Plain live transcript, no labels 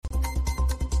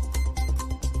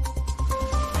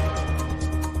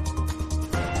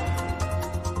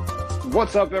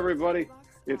What's up, everybody?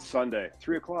 It's Sunday,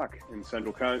 3 o'clock in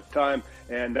Central Time,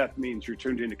 and that means you're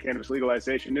tuned into Cannabis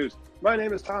Legalization News. My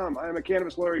name is Tom. I am a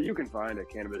cannabis lawyer you can find at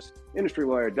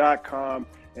CannabisIndustryLawyer.com.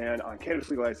 And on Cannabis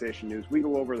Legalization News, we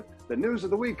go over the news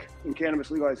of the week in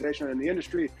cannabis legalization and the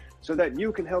industry so that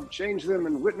you can help change them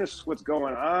and witness what's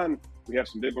going on. We have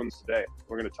some big ones today.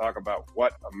 We're going to talk about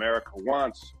what America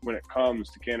wants when it comes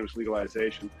to cannabis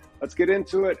legalization. Let's get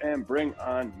into it and bring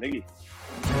on Miggy.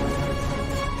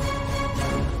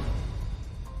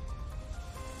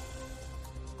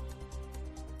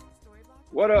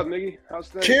 What up, Miggy? How's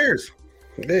things? Cheers.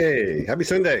 Hey, happy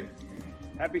Sunday.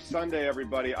 Happy Sunday,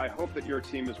 everybody. I hope that your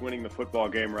team is winning the football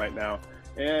game right now.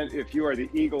 And if you are the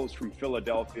Eagles from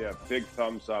Philadelphia, big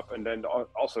thumbs up. And then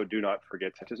also do not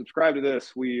forget to subscribe to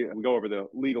this. We go over the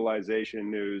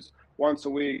legalization news once a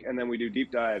week, and then we do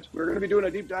deep dives. We're going to be doing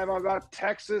a deep dive about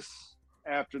Texas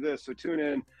after this. So tune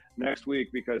in next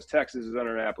week because Texas is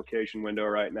under an application window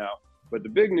right now. But the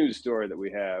big news story that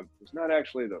we have is not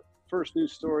actually the first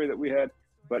news story that we had,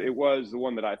 but it was the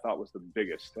one that I thought was the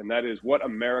biggest, and that is what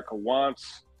America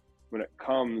wants when it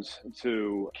comes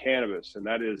to cannabis, and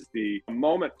that is the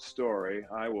Moment story.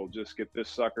 I will just get this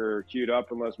sucker queued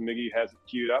up unless Miggy has it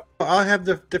queued up. I'll have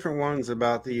the different ones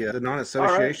about the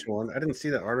non-association one. I didn't see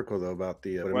that article, though, about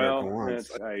the what America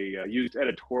wants. I used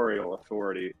editorial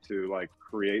authority to,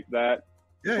 create that.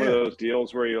 It's one of those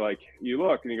deals where you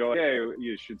look and you go, hey,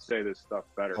 you should say this stuff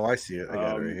better. Oh, I see it. I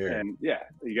got it right here. And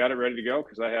you got it ready to go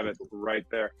because I have it right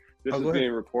there. This is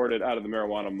being reported out of the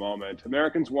Marijuana Moment.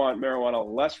 Americans want marijuana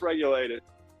less regulated.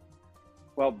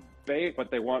 Well, but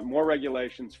they want more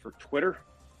regulations for Twitter,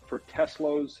 for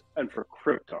Teslas, and for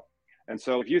crypto. And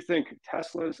so if you think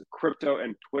Teslas, crypto,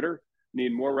 and Twitter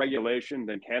need more regulation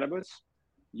than cannabis,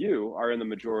 you are in the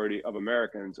majority of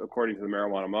Americans, according to the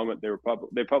Marijuana Moment.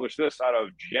 They published this out of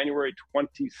January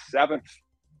 27th.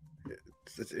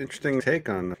 It's an interesting take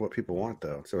on what people want,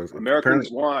 though. So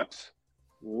Americans want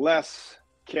less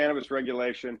cannabis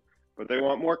regulation, but they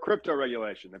want more crypto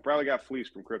regulation. They probably got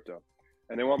fleeced from crypto.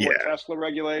 And they want more Tesla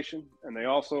regulation, and they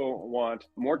also want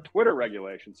more Twitter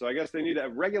regulation. So I guess they need to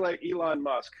regulate Elon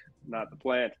Musk, not the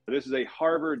plant. This is a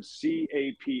Harvard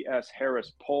CAPS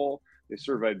Harris poll. They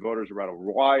surveyed voters about a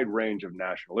wide range of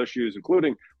national issues,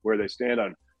 including where they stand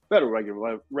on federal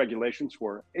regulations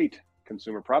for 8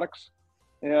 consumer products,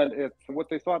 and what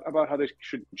they thought about how they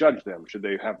should judge them. Should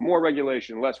they have more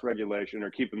regulation, less regulation,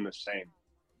 or keep them the same?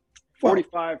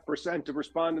 45% of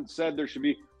respondents said there should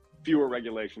be fewer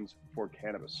regulations for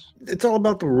cannabis. It's all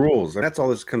about the rules. That's all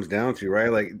this comes down to, right?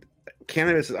 Like,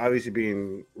 cannabis is obviously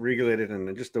being regulated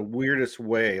in just the weirdest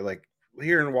way. Like,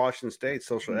 here in Washington State,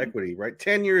 social equity, right?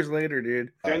 10 years later,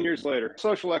 dude. 10 years later.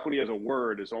 Social equity as a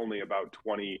word is only about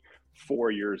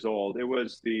 24 years old. It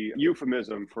was the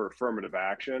euphemism for affirmative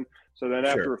action. So then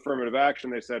after affirmative action,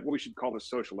 they said, well, we should call this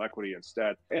social equity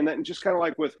instead. And then just kind of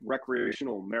like with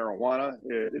recreational marijuana,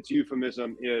 its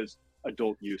euphemism is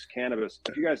adult use cannabis.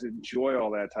 If you guys enjoy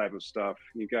all that type of stuff,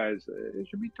 you guys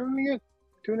should be tune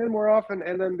in more often.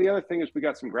 And then the other thing is we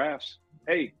got some graphs.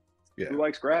 Hey, who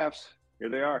likes graphs? Here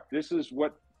they are. This is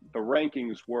what the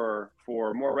rankings were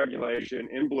for more regulation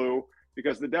in blue,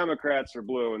 because the Democrats are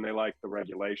blue and they like the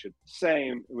regulation.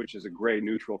 Same, which is a gray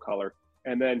neutral color.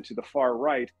 And then to the far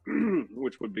right,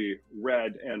 which would be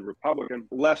red and Republican,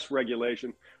 less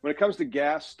regulation. When it comes to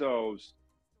gas stoves,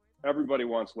 everybody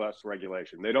wants less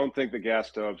regulation. They don't think the gas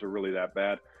stoves are really that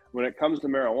bad. When it comes to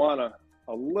marijuana,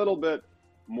 a little bit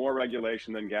more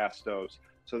regulation than gas stoves.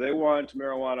 So they want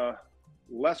marijuana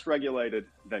less regulated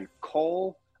than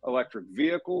coal, electric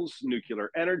vehicles,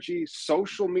 nuclear energy,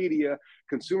 social media,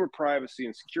 consumer privacy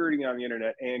and security on the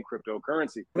internet, and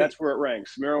cryptocurrency. That's where it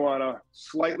ranks. Marijuana,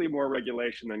 slightly more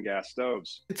regulation than gas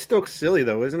stoves. It's still silly,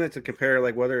 though, isn't it, to compare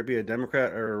whether it be a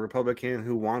Democrat or a Republican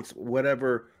who wants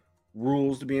whatever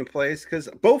rules to be in place, because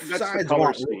both sides the color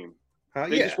want scheme.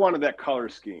 They just wanted that color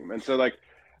scheme. And so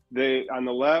they on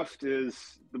the left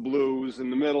is the blues, in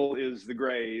the middle is the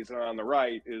grays, and on the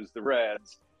right is the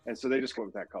reds. And so they just go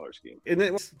with that color scheme. And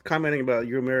then commenting about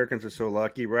you Americans are so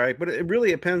lucky, right? But it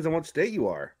really depends on what state you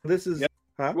are. This is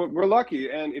we're lucky.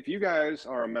 And if you guys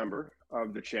are a member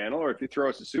of the channel, or if you throw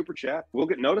us a super chat, we'll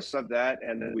get notice of that,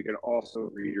 and then we can also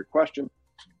read your question.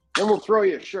 And we'll throw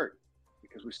you a shirt,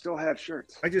 because we still have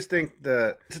shirts. I just think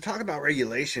that to talk about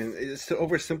regulation is to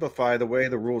oversimplify the way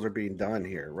the rules are being done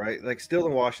here, right? Like, still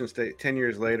in Washington State, 10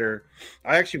 years later,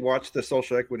 I actually watched the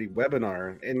social equity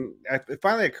webinar, and it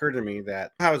finally occurred to me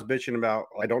that I was bitching about,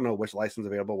 I don't know which license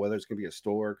available, whether it's going to be a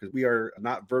store, because we are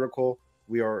not vertical.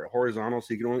 We are horizontal,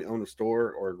 so you can only own a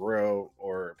store or grow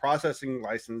or processing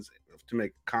license to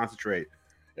make concentrate.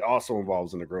 It also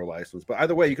involves in a grow license. But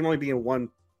either way, you can only be in one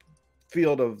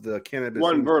field of the cannabis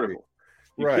one industry. vertical.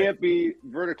 You Right. can't be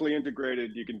vertically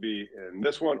integrated. You can be in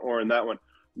this one or in that one.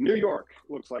 New York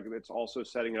looks like it's also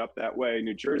setting it up that way.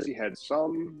 New Jersey had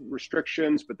some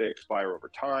restrictions, but they expire over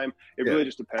time. It really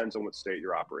just depends on what state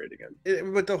you're operating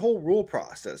in. But the whole rule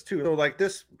process too. So like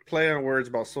this play on words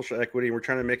about social equity, we're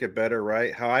trying to make it better,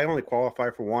 right? How I only qualify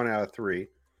for 1 out of 3,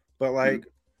 but like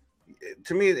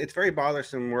to me, it's very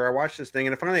bothersome. Where I watched this thing,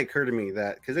 and it finally occurred to me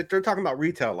that because they're talking about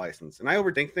retail license, and I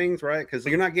overthink things, right? Because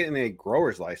you're not getting a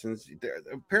grower's license.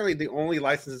 Apparently, the only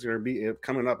licenses are going to be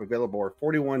coming up available are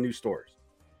 41 new stores.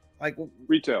 Like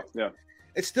retail, yeah.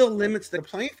 It still limits the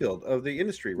playing field of the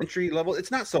industry. Entry level, it's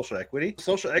not social equity.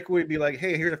 Social equity would be like,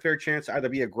 hey, here's a fair chance to either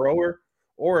be a grower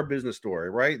or a business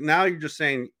store, right? Now you're just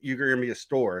saying you're going to be a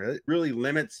store. It really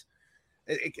limits.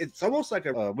 It's almost like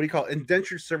a, what do you call it?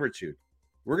 Indentured servitude.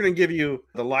 We're going to give you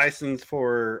the license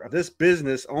for this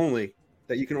business only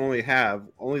that you can only have,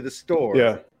 only the store.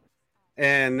 Yeah.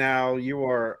 And now you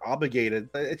are obligated.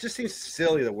 It just seems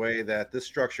silly the way that this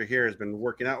structure here has been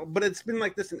working out. But it's been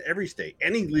like this in every state,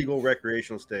 any legal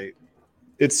recreational state.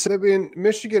 I mean,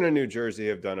 Michigan and New Jersey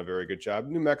have done a very good job.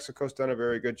 New Mexico's done a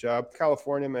very good job.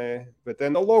 California may, but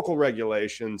then the local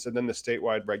regulations and then the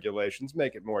statewide regulations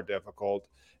make it more difficult.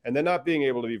 And then not being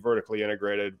able to be vertically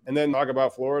integrated. And then talk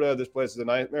about Florida. This place is a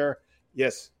nightmare.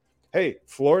 Yes. Hey,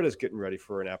 Florida's getting ready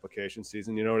for an application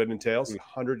season. You know what it entails?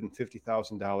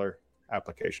 $150,000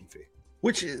 application fee.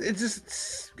 Which it's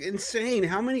just insane.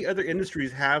 How many other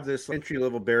industries have this entry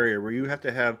level barrier where you have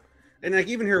to have, and like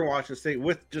even here in Washington State,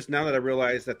 with just now that I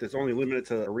realize that it's only limited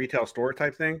to a retail store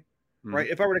type thing, right?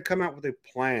 If I were to come out with a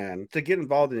plan to get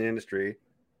involved in the industry,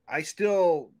 I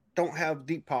still don't have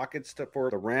deep pockets for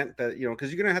the rent that, you know,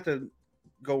 because you're going to have to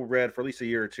go red for at least a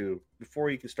year or two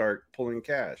before you can start pulling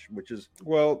cash, which is,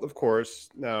 well, of course,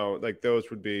 now like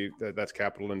those would be, that's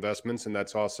capital investments, and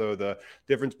that's also the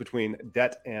difference between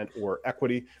debt and or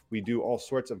equity. We do all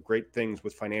sorts of great things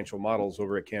with financial models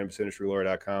over at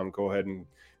CannabisIndustryLawyer.com. Go ahead and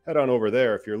head on over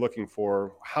there if you're looking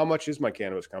for how much is my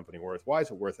cannabis company worth, why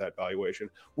is it worth that valuation.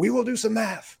 We will do some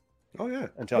math. Oh yeah,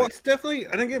 well, it's definitely.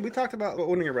 And again, we talked about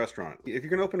owning a restaurant. If you're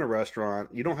gonna open a restaurant,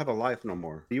 you don't have a life no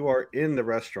more. You are in the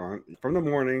restaurant from the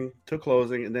morning to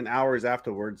closing, and then hours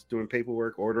afterwards doing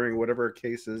paperwork, ordering, whatever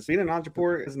cases. Being an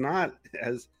entrepreneur is not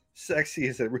as sexy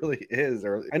as it really is.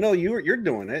 Or I know you're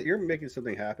doing it. You're making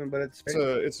something happen, but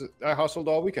I hustled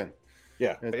all weekend.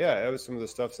 Yeah. And yeah, that was some of the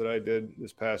stuff that I did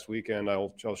this past weekend.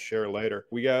 I'll share later.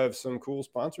 We have some cool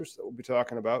sponsors that we'll be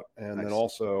talking about, and then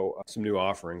also some new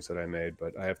offerings that I made,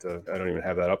 but I don't even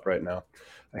have that up right now.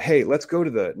 Hey, let's go to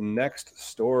the next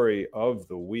story of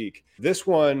the week. This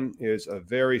one is a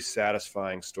very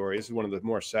satisfying story. This is one of the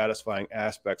more satisfying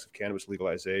aspects of cannabis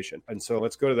legalization. And so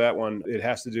let's go to that one. It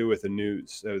has to do with the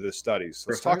news, the studies.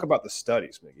 Let's talk about the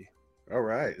studies, Miggy. All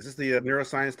right. Is this the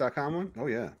neuroscience.com one? Oh,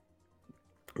 yeah.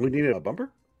 We needed a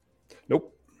bumper?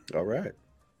 Nope. All right.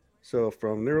 So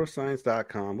from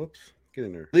neuroscience.com, whoops, get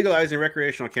in there. Legalizing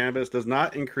recreational cannabis does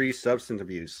not increase substance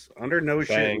abuse. Under no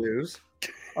shit news.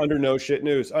 Under no shit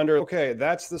news. Okay,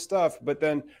 that's the stuff. But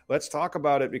then let's talk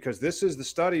about it, because this is the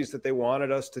studies that they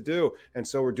wanted us to do. And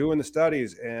so we're doing the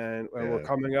studies, and we're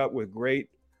coming up with great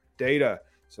data.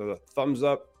 So the thumbs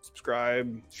up,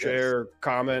 subscribe, share,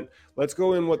 comment. Let's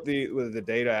go in what the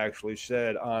data actually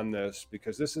said on this,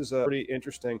 because this is a pretty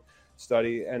interesting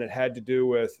study, and it had to do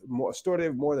with a study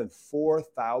of more than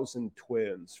 4,000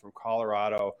 twins from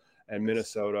Colorado and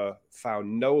Minnesota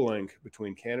found no link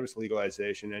between cannabis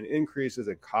legalization and increases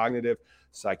in cognitive,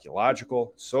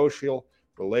 psychological, social,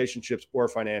 relationships, or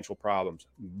financial problems.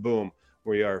 Boom.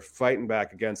 We are fighting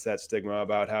back against that stigma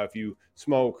about how if you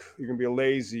smoke, you're going to be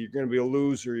lazy, you're going to be a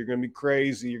loser, you're going to be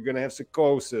crazy, you're going to have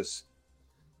psychosis.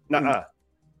 Nuh-uh.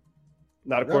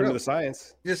 Not according to the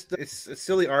science. Just it's a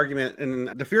silly argument, and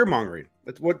the fear mongering.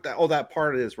 That's what all that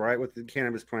part is, right? With the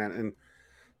cannabis plant and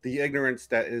the ignorance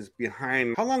that is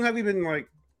behind. How long have you been like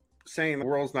saying the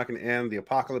world's not going to end, the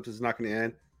apocalypse is not going to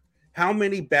end? How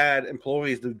many bad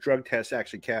employees do drug tests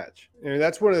actually catch? And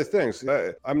that's one of the things.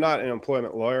 I'm not an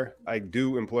employment lawyer. I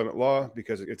do employment law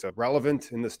because it's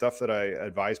relevant in the stuff that I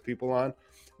advise people on.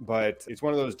 But it's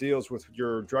one of those deals with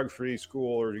your drug-free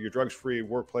school or your drugs-free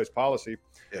workplace policy.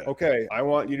 Yeah. Okay, I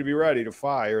want you to be ready to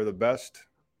fire the best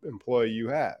employee you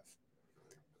have,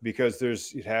 because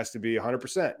it has to be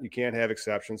 100%. You can't have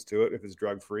exceptions to it if it's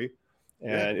drug-free.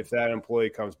 And if that employee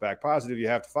comes back positive, you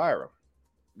have to fire him.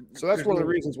 So that's one of the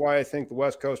reasons why I think the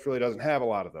West Coast really doesn't have a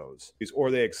lot of those, or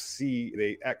they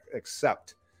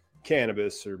accept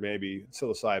cannabis or maybe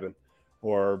psilocybin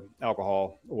or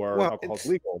alcohol, or alcohol's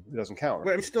legal. It doesn't count.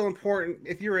 But it's still important.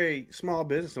 If you're a small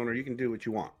business owner, you can do what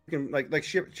you want. You can like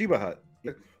Shiba Hut.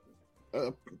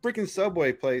 a freaking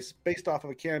Subway place based off of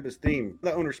a cannabis theme.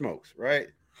 The owner smokes, right?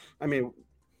 I mean,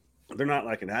 they're not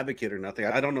like an advocate or nothing.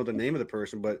 I don't know the name of the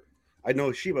person, but I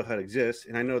know Sheba Hut exists,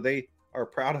 and I know they are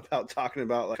proud about talking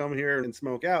about like come here and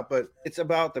smoke out. But it's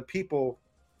about the people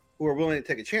who are willing to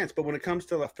take a chance. But when it comes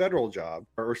to a federal job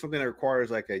or something that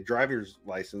requires like a driver's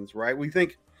license, right? We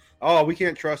think, oh, we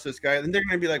can't trust this guy. And they're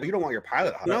going to be like, you don't want your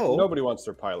pilot high. No. Nobody wants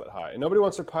their pilot high. And nobody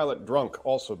wants their pilot drunk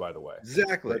also, by the way.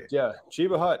 Exactly. But yeah,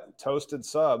 Sheba Hut, toasted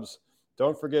subs.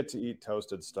 Don't forget to eat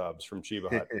toasted stubs from Sheba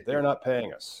Hut. They're not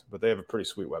paying us, but they have a pretty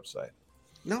sweet website.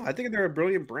 No, I think they're a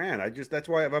brilliant brand. That's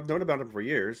why I've known about them for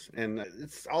years. And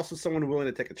it's also someone willing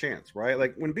to take a chance, right?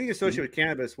 Like when being associated with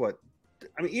cannabis,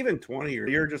 even 20 years,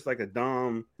 you're just like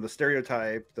the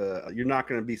stereotype, you're not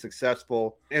going to be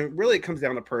successful. And really it comes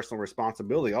down to personal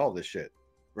responsibility, all this shit,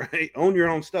 right? Own your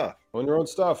own stuff. Own your own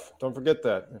stuff. Don't forget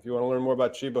that. If you want to learn more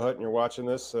about Sheba Hut and you're watching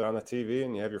this on the TV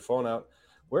and you have your phone out,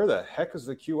 where the heck is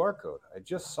the QR code? I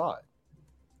just saw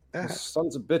it.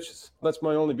 Sons of bitches. That's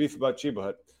my only beef about Sheba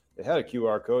Hut. They had a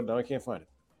QR code. Now I can't find it.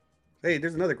 Hey,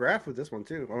 there's another graph with this one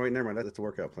too. Oh wait, never mind. That's a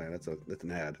workout plan. That's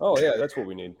an ad. Oh yeah, that's what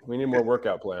we need. We need more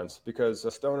workout plans because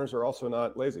stoners are also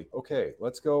not lazy. Okay,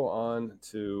 let's go on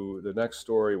to the next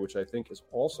story, which I think is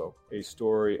also a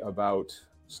story about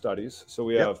studies. So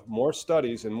we have more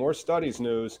studies and more studies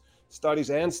news. Studies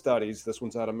and studies. This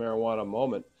one's out of Marijuana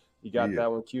Moment. You got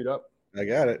that one queued up? I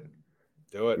got it.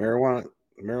 Do it.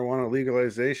 Marijuana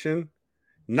legalization.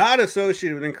 Not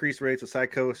associated with increased rates of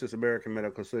psychosis. American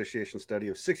Medical Association study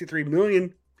of 63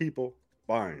 million people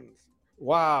finds.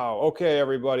 Wow. Okay,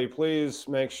 everybody, please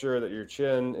make sure that your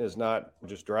chin is not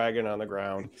just dragging on the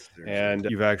ground. And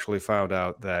you've actually found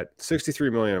out that 63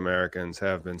 million Americans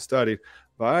have been studied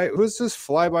by, who's this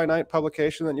fly-by-night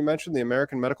publication that you mentioned, the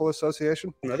American Medical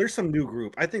Association? No, there's some new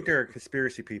group. I think they're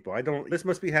conspiracy people. This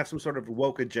must have some sort of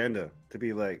woke agenda to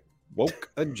be like,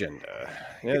 woke agenda.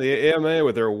 Yeah, the AMA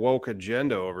with their woke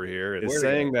agenda over here is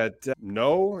saying that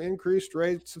no increased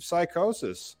rates of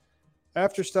psychosis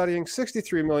after studying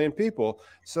 63 million people.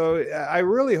 So I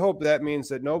really hope that means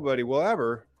that nobody will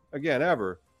ever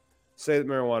say that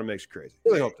marijuana makes you crazy. I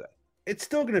really hope that. It's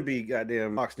still going to be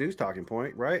goddamn Fox News talking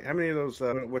point, right? How many of those,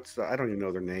 I don't even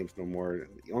know their names no more.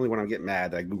 The only one I get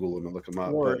mad, I Google them and look them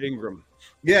up. Laura Ingraham.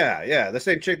 Yeah. The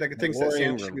same chick that thinks that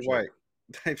Sam should be white.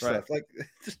 Type stuff, like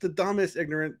just the dumbest,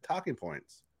 ignorant talking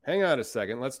points. Hang on a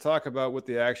second. Let's talk about what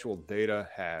the actual data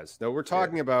has. Now, we're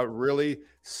talking about really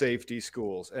safety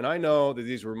schools. And I know that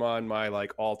these were on my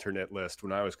alternate list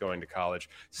when I was going to college.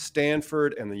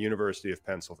 Stanford and the University of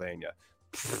Pennsylvania.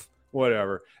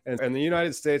 Whatever. And the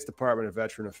United States Department of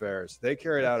Veteran Affairs, they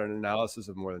carried out an analysis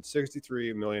of more than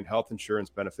 63 million health insurance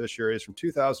beneficiaries from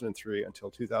 2003 until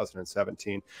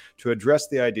 2017 to address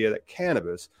the idea that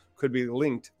cannabis could be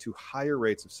linked to higher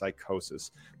rates of psychosis,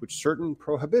 which certain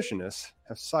prohibitionists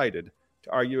have cited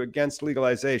to argue against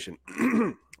legalization.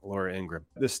 Laura Ingraham.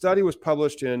 The study was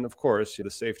published in, of course, the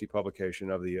safety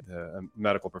publication of the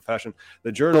medical profession,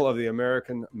 the Journal of the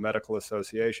American Medical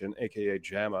Association, aka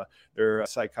JAMA, their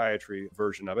psychiatry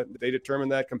version of it. They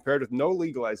determined that compared with no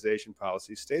legalization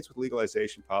policy, states with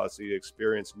legalization policy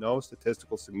experienced no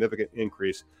statistical significant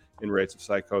increase in rates of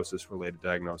psychosis-related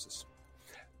diagnosis.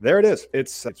 There it is.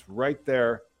 It's right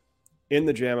there in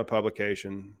the JAMA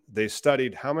publication. They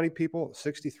studied how many people?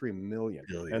 63 million.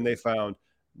 And they found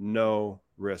no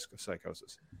risk of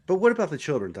psychosis. But what about the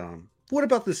children, Tom? What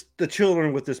about the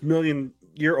children with this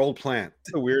million-year-old plant?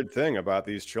 It's a weird thing about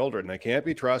these children. They can't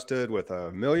be trusted with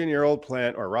a million-year-old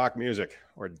plant or rock music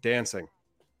or dancing.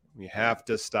 We have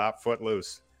to stop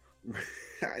Footloose.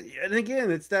 And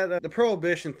again, it's that the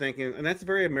prohibition thinking, and that's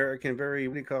very American, very,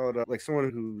 what do you call it? Like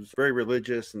someone who's very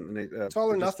religious. And it's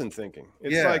all or nothing thinking.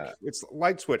 It's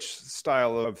light switch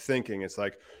style of thinking. It's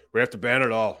like, we have to ban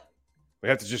it all. We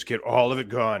have to just get all of it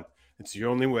gone. It's the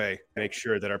only way to make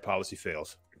sure that our policy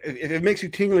fails. If it makes you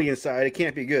tingly inside, it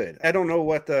can't be good. I don't know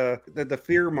what the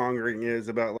fear mongering is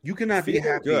about. You cannot be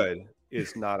happy. Good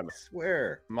is not a. I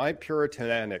swear. My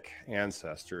puritanic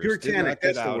ancestors.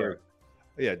 That's the word.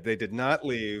 They did not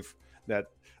leave that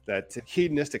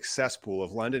hedonistic cesspool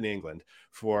of London, England,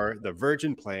 for the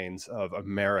virgin plains of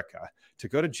America to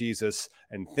go to Jesus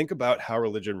and think about how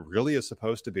religion really is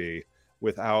supposed to be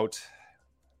without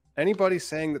anybody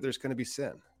saying that there's going to be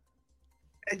sin.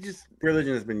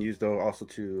 Religion has been used though also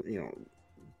to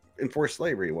enforce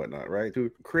slavery and whatnot, right?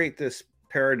 To create this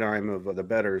paradigm of the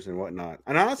betters and whatnot.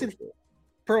 And honestly,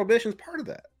 prohibition is part of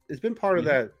that. It's been part of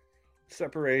that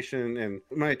separation. And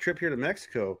my trip here to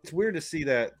Mexico, it's weird to see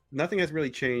that nothing has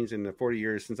really changed in the 40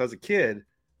 years since I was a kid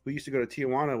who used to go to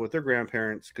Tijuana with their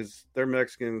grandparents because they're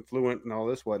Mexican, fluent, and all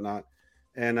this whatnot.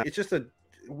 And it's just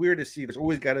weird to see. There's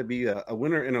always got to be a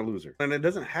winner and a loser, and it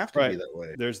doesn't have to be that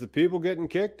way. There's the people getting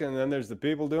kicked, and then there's the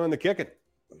people doing the kicking.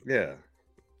 Yeah.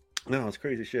 No, it's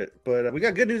crazy shit. But we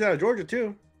got good news out of Georgia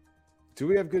too. Do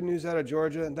we have good news out of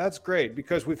Georgia? That's great,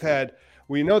 because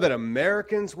we know that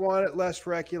Americans want it less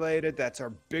regulated. That's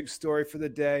our big story for the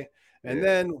day. And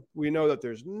then we know that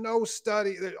there's no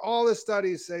study. All the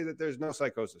studies say that there's no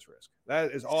psychosis risk.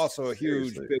 That is also a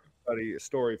huge big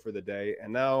story for the day.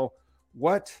 And now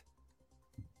what?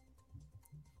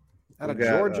 Out of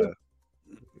Georgia?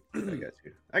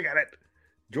 I got it.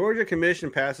 Georgia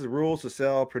Commission passes rules to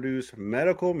sell, produce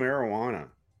medical marijuana.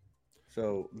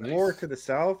 So more to the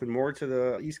south and more to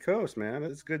the East Coast, man.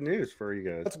 That's good news for you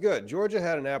guys. That's good. Georgia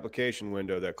had an application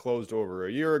window that closed over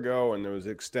a year ago, and it was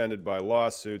extended by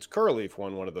lawsuits. Curaleaf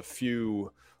won one of the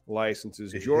few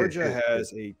licenses. Georgia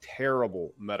has a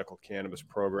terrible medical cannabis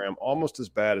program, almost as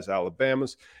bad as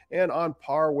Alabama's, and on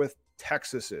par with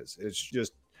Texas's. It's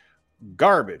just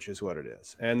garbage is what it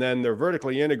is. And then they're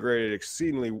vertically integrated,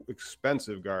 exceedingly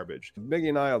expensive garbage. Miggy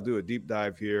and I will do a deep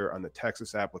dive here on the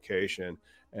Texas application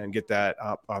and get that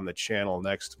up on the channel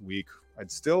next week.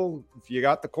 I'd still, if you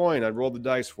got the coin, I'd roll the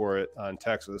dice for it on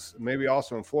Texas, maybe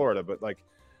also in Florida, but like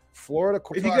Florida,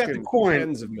 if you got the coin,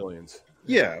 tens of millions.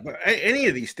 Yeah, but any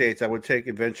of these states I would take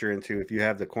a venture into if you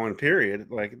have the coin, period.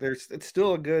 Like it's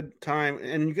still a good time,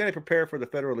 and you got to prepare for the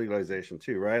federal legalization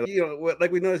too, right? You know,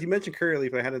 like we noticed, you mentioned Curaleaf,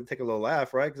 and I had to take a little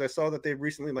laugh, right? Because I saw that they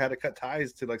recently had to cut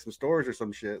ties to like some stores or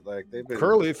some shit. Like they've been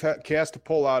Curaleaf has to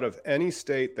pull out of any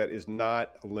state that is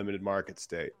not a limited market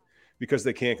state because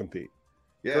they can't compete.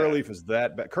 Yeah. Curaleaf is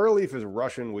that bad. Curaleaf is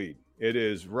Russian weed. It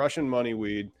is Russian money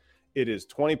weed. It is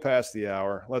 20 past the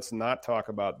hour. Let's not talk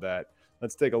about that.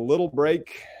 Let's take a little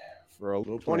break for a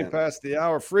little 20 past the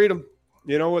hour freedom.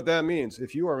 You know what that means.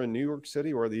 If you are in New York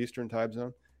City or the Eastern time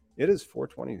zone, it is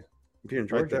 4:20. If you're in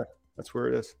Georgia. Right there. That's where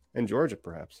it is. In Georgia,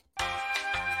 perhaps.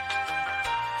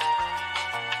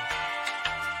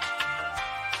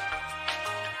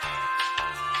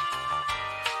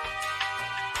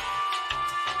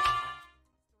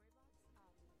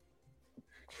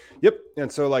 Yep.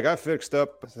 And so like I fixed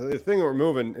up the thing we're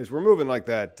moving like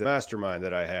that mastermind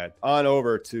that I had on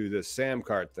over to the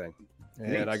SamCart thing.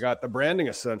 And I got the branding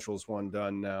essentials one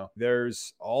done now.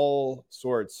 There's all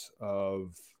sorts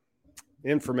of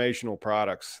informational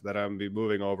products that I'm be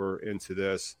moving over into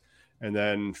this and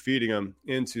then feeding them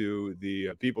into the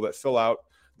people that fill out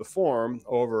the form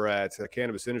over at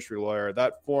Cannabis Industry Lawyer.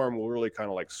 That form will really kind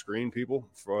of like screen people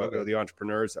for the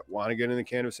entrepreneurs that want to get in the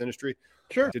cannabis industry.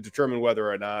 Sure. To determine whether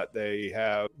or not they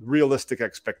have realistic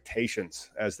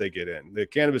expectations as they get in. The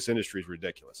cannabis industry is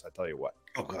ridiculous. I tell you what.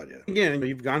 Oh God, yeah. Again,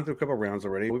 you've gone through a couple of rounds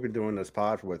already. We've been doing this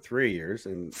pod for 3 years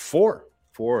and four.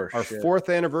 Our fourth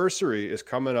anniversary is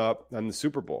coming up on the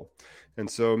Super Bowl,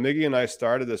 and so Miggy and I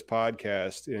started this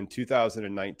podcast in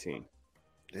 2019.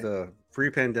 The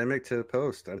pre-pandemic to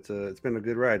post. It's been a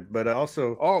good ride, but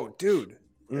also,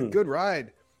 a good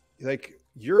ride. Like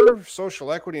your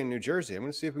social equity in New Jersey. I'm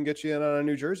going to see if we can get you in on a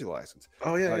New Jersey license.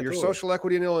 Oh yeah, your social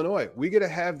equity in Illinois. We get to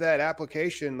have that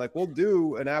application. Like we'll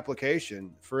do an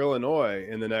application for Illinois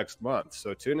in the next month.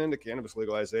 So tune into Cannabis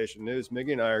Legalization News.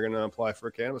 Miggy and I are going to apply for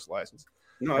a cannabis license.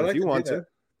 No, if you want to,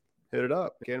 hit it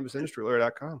up.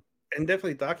 CannabisIndustryLawyer.com. And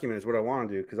definitely document is what I want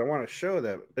to do because I want to show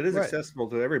that it is accessible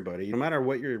to everybody, no matter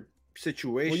what your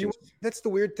situation. Well, that's the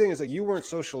weird thing is like you weren't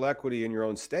social equity in your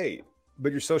own state,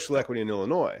 but you're social equity in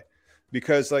Illinois.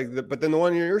 Because but then the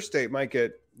one in your state might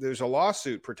there's a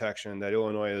lawsuit protection that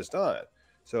Illinois has done.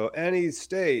 So any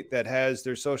state that has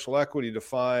their social equity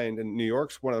defined, and New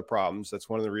York's one of the problems. That's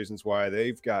one of the reasons why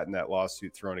they've gotten that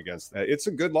lawsuit thrown against them. It's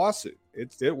a good lawsuit.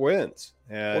 It wins.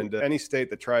 And any state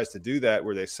that tries to do that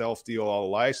where they self-deal all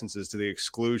the licenses to the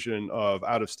exclusion of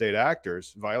out-of-state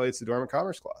actors violates the Dormant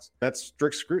Commerce Clause. That's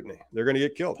strict scrutiny. They're going to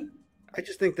get killed. I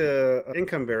just think the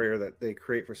income barrier that they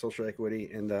create for social equity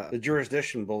and the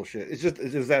jurisdiction bullshit, it's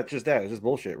just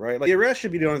bullshit, right? Like the arrest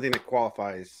should be the only thing that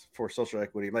qualifies for social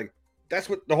equity. Like that's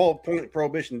what the whole point of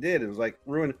prohibition did. It was like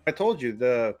ruin. I told you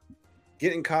the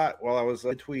getting caught while I was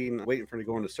between waiting for to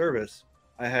go into service.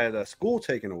 I had a school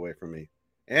taken away from me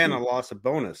and I lost a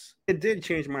bonus. It did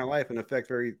change my life and affect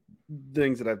very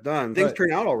things that I've done. Things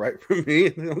turn out all right for me.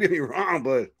 Don't get me wrong,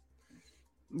 but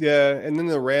yeah, and then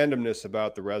the randomness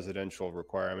about the residential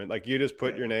requirement. Like you just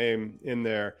put your name in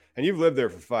there and you've lived there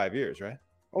for 5 years, right?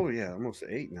 Oh yeah, almost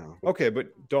 8 now. Okay, but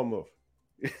don't move.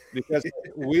 Because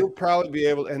we'll probably be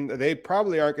able, and they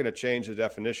probably aren't going to change the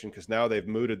definition because now they've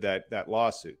mooted that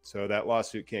lawsuit. So that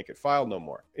lawsuit can't get filed no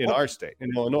more in our state, in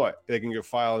Illinois. They can get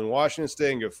filed in Washington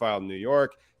State and get filed in New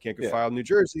York, can't get filed in New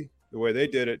Jersey. the way they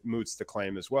did it moots the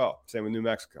claim as well. Same with New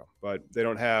Mexico, but they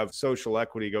don't have social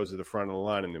equity goes to the front of the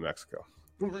line in New Mexico.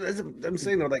 I'm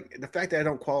saying though, like the fact that I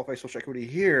don't qualify social equity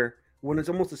here, when it's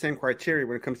almost the same criteria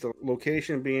when it comes to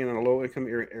location being in a low income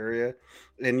area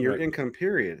and your income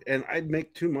period. And I'd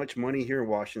make too much money here in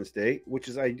Washington State, which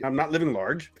is I'm not living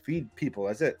large, feed people.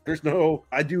 That's it.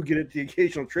 I do get it the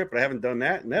occasional trip, but I haven't done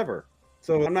that. Never.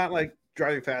 So I'm not like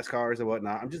driving fast cars and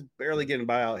whatnot. I'm just barely getting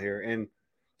by out here. And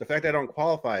the fact that I don't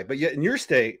qualify, but yet in your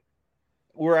state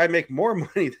where I make more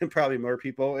money than probably more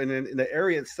people. And then the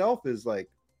area itself is like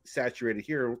saturated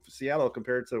here in Seattle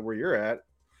compared to where you're at.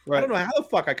 Right. I don't know how the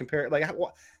fuck I compare it. Like,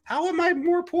 how am I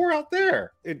more poor out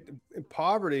there?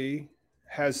 Poverty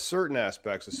has certain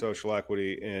aspects of social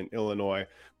equity in Illinois,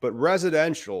 but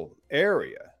residential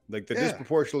area, like the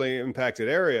disproportionately impacted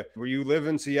area where you live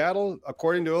in Seattle,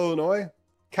 according to Illinois,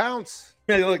 counts.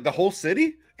 Yeah, like the whole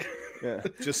city. Yeah,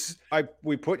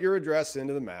 we put your address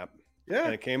into the map. Yeah,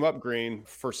 and it came up green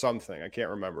for something. I can't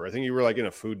remember. I think you were like in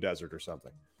a food desert or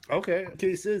something. Okay. The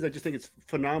case is, I just think it's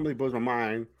phenomenally blows my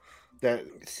mind that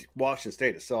Washington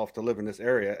State itself to live in this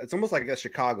area. It's almost like I guess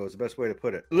Chicago is the best way to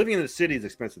put it. Living in the city is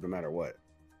expensive no matter what.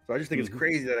 So I just think it's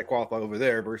crazy that I qualify over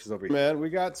there versus over here. Man, we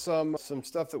got some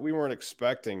stuff that we weren't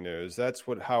expecting news. That's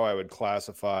how I would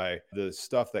classify the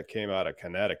stuff that came out of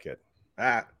Connecticut.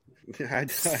 I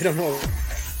don't know.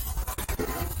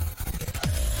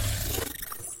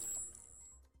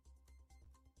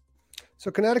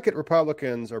 So Connecticut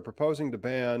Republicans are proposing to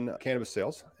ban cannabis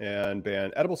sales and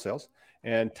ban edible sales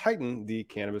and tighten the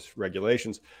cannabis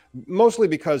regulations, mostly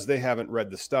because they haven't read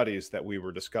the studies that we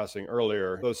were discussing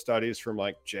earlier. Those studies from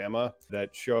like JAMA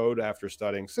that showed after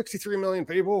studying 63 million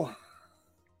people,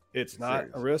 it's not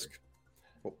a risk.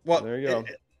 Well, there you go.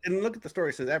 And look at the story.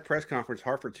 It says at press conference,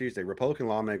 Hartford Tuesday, Republican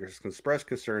lawmakers expressed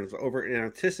concerns over an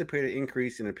anticipated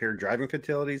increase in impaired driving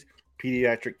fatalities,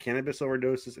 pediatric cannabis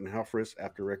overdoses, and health risks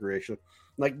after recreation.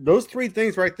 Like those three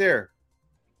things right there.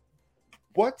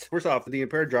 What? First off, the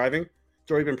impaired driving, it's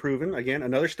already been proven. Again,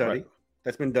 another study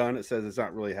that's been done. It says it's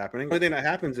not really happening. The only thing that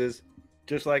happens is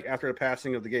just like after the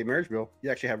passing of the gay marriage bill,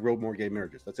 you actually have more gay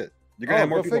marriages. That's it. You're gonna have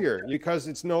more people. Figure because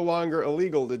it's no longer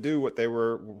illegal to do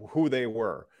who they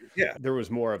were. Yeah, there was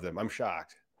more of them. I'm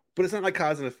shocked. But it's not like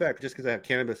cause and effect. Just because I have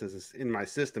cannabis in my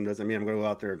system doesn't mean I'm going to go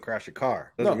out there and crash a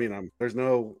car. Doesn't mean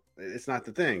it's not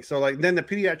the thing. So like then the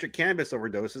pediatric cannabis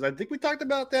overdoses. I think we talked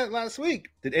about that last week.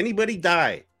 Did anybody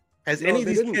die? Has any of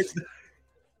these kids?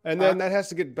 And then that has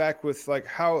to get back with like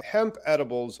how hemp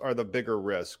edibles are the bigger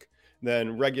risk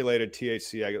than regulated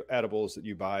THC edibles that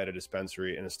you buy at a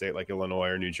dispensary in a state like Illinois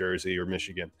or New Jersey or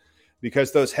Michigan,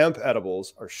 because those hemp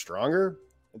edibles are stronger.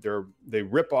 They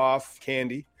rip off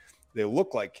candy. They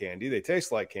look like candy. They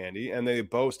taste like candy, and they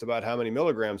boast about how many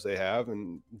milligrams they have.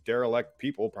 And derelict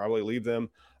people probably leave them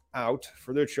out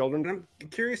for their children. I'm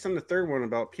curious on the third one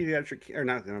about pediatric or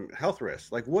not health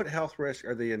risks. Like, what health risks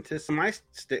are they anticipating? My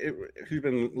state, who's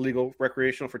been legal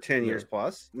recreational for 10 years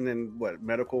plus, and then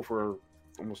medical for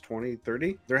almost 20,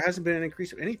 30. There hasn't been an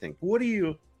increase of anything. What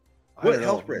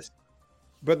health risk?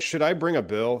 But should I bring a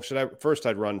bill?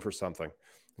 I'd run for something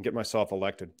and get myself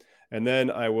elected. And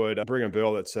then I would bring a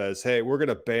bill that says, hey, we're going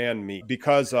to ban meat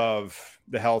because of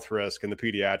the health risk and the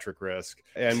pediatric risk.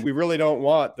 And we really don't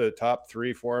want the top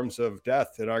 3 forms of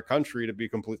death in our country to be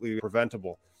completely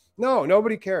preventable. No,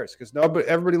 nobody cares because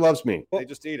everybody loves meat. They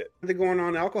just eat it. Are they going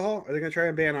on alcohol? Are they going to try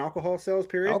and ban alcohol sales,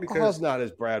 period? Alcohol's not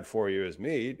as bad for you as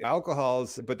meat.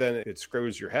 But then it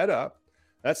screws your head up.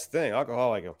 That's the thing.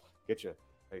 Alcohol, I go, get you.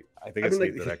 I think it's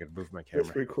neat that I could move my camera.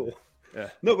 That's pretty cool. Yeah.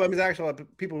 No, but I mean, actually,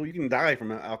 people, you can die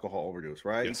from an alcohol overdose,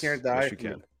 right? Yes, you can't die. Yes, you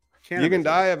can. You can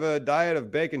die of a diet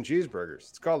of bacon cheeseburgers.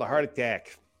 It's called a heart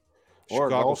attack. Or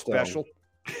Chicago special.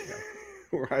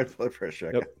 Or high blood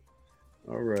pressure. Yep.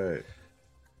 All right.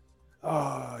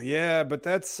 Oh yeah, but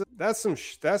that's some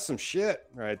shit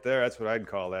right there. That's what I'd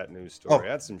call that news story.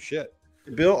 That's some shit.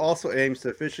 The bill also aims to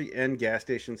officially end gas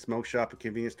station, smoke shop, and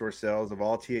convenience store sales of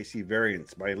all THC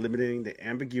variants by eliminating the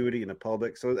ambiguity in the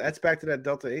public. So that's back to that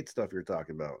Delta 8 stuff you're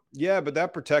talking about. Yeah, but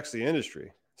that protects the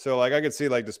industry. So like I could see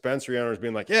like dispensary owners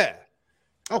being like, yeah,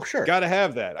 oh sure, got to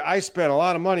have that. I spent a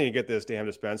lot of money to get this damn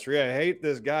dispensary. I hate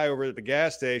this guy over at the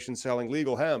gas station selling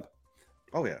legal hemp.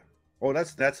 Oh yeah. Oh,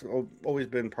 that's always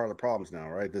been part of the problems now,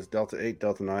 right? This Delta 8,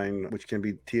 Delta 9, which can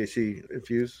be THC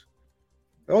infused.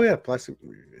 Oh yeah, plastic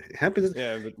hemp is.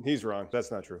 Yeah, but he's wrong. That's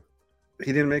not true.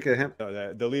 He didn't make a hemp.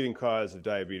 No, the leading cause of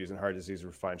diabetes and heart disease are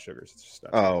refined sugars. It's just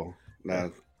not true.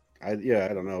 No. I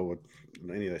don't know what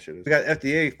any of that shit is. We got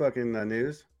FDA fucking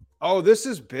news. Oh, this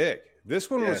is big.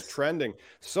 This one was trending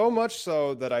so much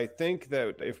so that I think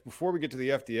that before we get to the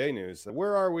FDA news,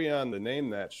 where are we on the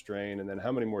Name That strain? And then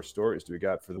how many more stories do we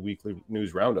got for the weekly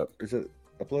news roundup? Is it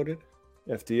uploaded?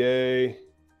 FDA.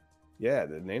 Yeah,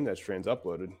 the Name That strain's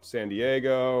uploaded. San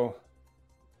Diego,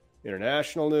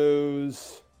 international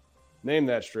news, Name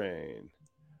That strain.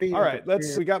 All right,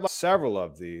 we got several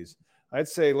of these. I'd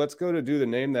say let's go to do the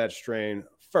Name That strain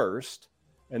first.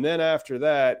 And then after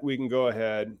that, we can go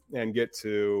ahead and get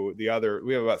to the other.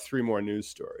 We have about 3 more news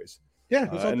stories. Yeah.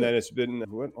 And then it's been,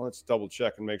 let's double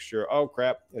check and make sure. Oh,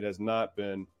 crap. It has not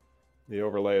been, the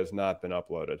overlay has not been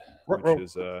uploaded, which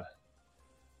is,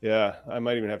 yeah, I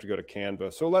might even have to go to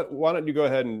Canva. So why don't you go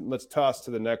ahead and let's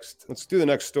do the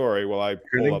next story while I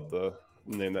pull up the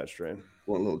Name That strain.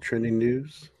 Want a little trending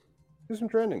news? Do some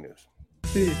trending news.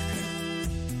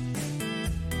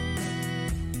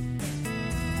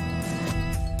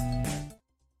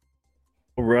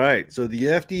 All right. So the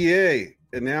FDA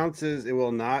announces it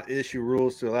will not issue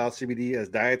rules to allow CBD as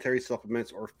dietary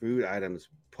supplements or food items,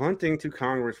 punting to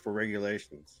Congress for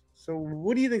regulations. So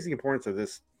what do you think is the importance of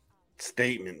this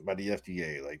statement by the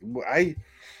FDA? Like, I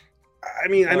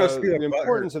mean, I know the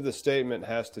importance of the statement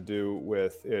has to do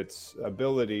with its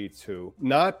ability to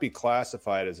not be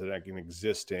classified as an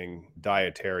existing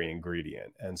dietary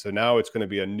ingredient. And so now it's going to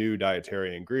be a new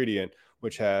dietary ingredient,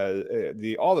 which has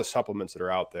all the supplements that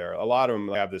are out there. A lot of them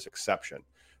have this exception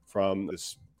from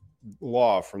this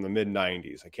law from the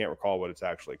mid-90s. I can't recall what it's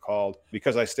actually called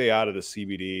because I stay out of the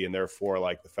CBD and therefore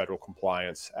like the federal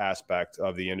compliance aspect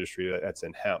of the industry that's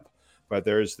in hemp. But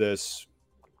there's this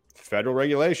federal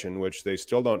regulation, which they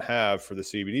still don't have for the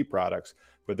CBD products,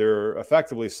 but they're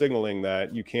effectively signaling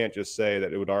that you can't just say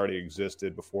that it would already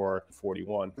existed before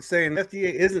 41. Saying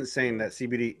FDA isn't saying that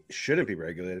CBD shouldn't be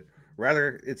regulated.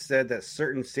 Rather, it said that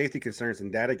certain safety concerns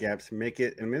and data gaps make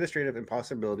it an administrative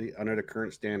impossibility under the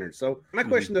current standards. So my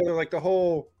question though, like the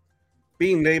whole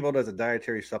being labeled as a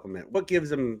dietary supplement, what gives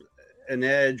them an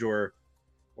edge or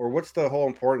what's the whole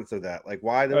importance of that? Like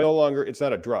why no longer, it's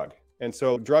not a drug. And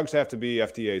so drugs have to be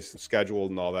FDA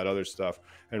scheduled and all that other stuff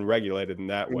and regulated in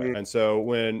that way. And so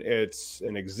when it's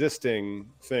an existing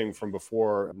thing from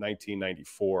before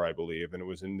 1994, I believe, and it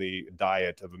was in the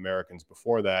diet of Americans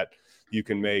before that, you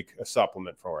can make a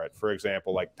supplement for it. For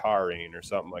example, like taurine or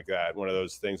something like that. One of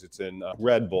those things that's in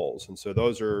Red Bulls. And so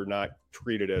those are not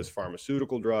treated as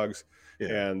pharmaceutical drugs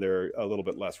and they're a little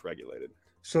bit less regulated.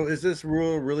 So is this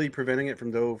rule really preventing it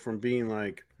from being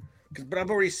like, but I've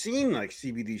already seen like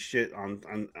CBD shit on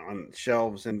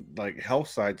shelves and like health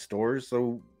side stores.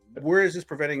 So where is this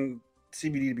preventing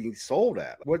CBD being sold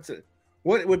at? What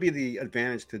would be the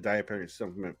advantage to dietary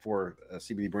supplement for a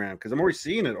CBD brand? Because I'm already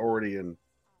seeing it already in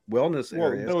wellness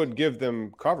areas. Well, it would give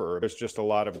them cover. There's just a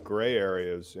lot of gray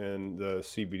areas in the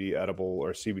CBD edible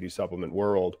or CBD supplement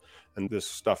world. And this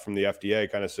stuff from the FDA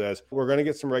kind of says, we're going to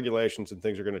get some regulations and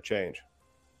things are going to change.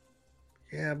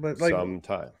 Yeah, but like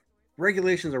sometime.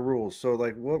 Regulations are rules. So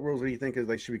like what rules do you think is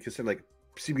like should we consider like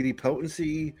CBD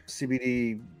potency,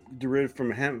 CBD derived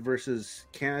from hemp versus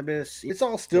cannabis? It's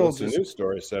all still just the news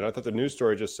story said. I thought the news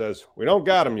story just says we don't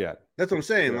got them yet. That's what I'm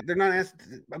saying. Like, they're not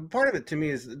asking. Part of it to me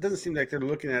is it doesn't seem like they're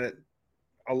looking at it.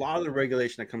 A lot of the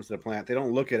regulation that comes to the plant, they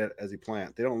don't look at it as a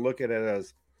plant. They don't look at it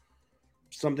as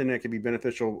something that could be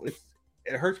beneficial.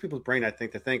 It hurts people's brain, I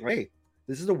think, to think, hey,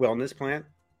 this is a wellness plant,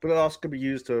 but it also could be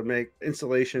used to make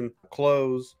insulation,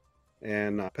 clothes,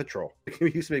 and petrol. It can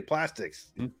be used to make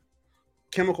plastics,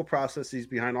 chemical processes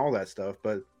behind all that stuff.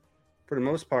 But for the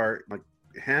most part, like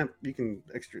hemp, you can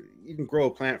grow a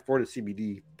plant for the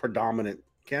CBD predominant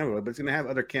cannabinoid, but it's going to have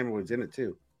other cannabinoids in it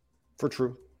too. For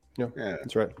true. Yeah,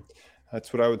 that's right.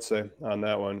 That's what I would say on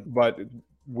that one. But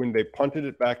when they punted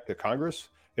it back to Congress,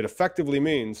 it effectively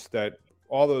means that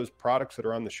all those products that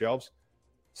are on the shelves,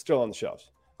 still on the shelves.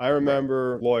 I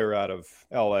remember a lawyer out of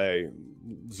LA,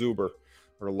 Zuber,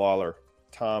 or Lawler,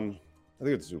 Tom, I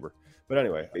think it's Zuber. But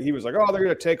anyway, he was like, oh, they're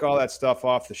going to take all that stuff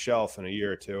off the shelf in a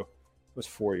year or two. It was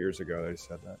 4 years ago they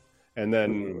said that. And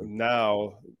then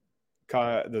now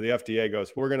the FDA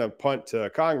goes, we're going to punt to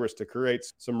Congress to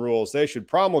create some rules. They should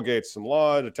promulgate some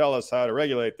law to tell us how to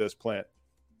regulate this plant.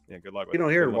 Yeah, good luck with it.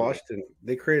 Here in Washington,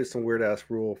 they created some weird-ass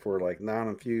rule for like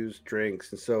non-infused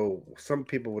drinks. And so some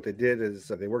people, what they did is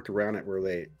they worked around it where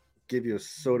they give you a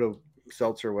soda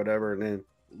seltzer or whatever, and then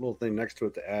little thing next to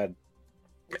it to add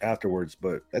afterwards.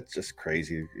 But that's just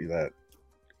crazy. That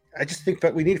I just think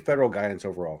that we need federal guidance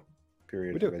overall.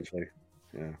 Period. We do. Eventually,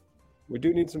 yeah, we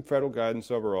do need some federal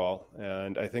guidance overall,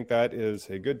 and I think that is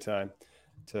a good time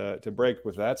to break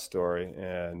with that story.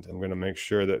 And I'm going to make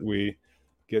sure that we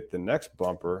get the next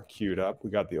bumper queued up. We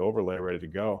got the overlay ready to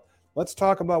go. Let's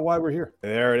talk about why we're here.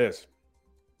 There it is.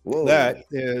 Whoa. That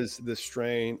is the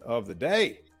strain of the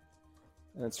day.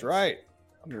 That's right.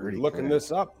 I'm looking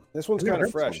this up. This one's kind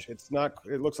of fresh. It's not.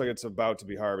 It looks like it's about to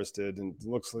be harvested, and it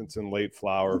looks like it's in late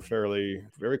flower,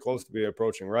 very close to be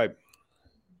approaching ripe.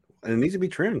 And it needs to be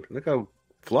trimmed. Look how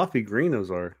fluffy green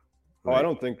those are. Oh, I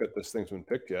don't think that this thing's been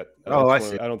picked yet. I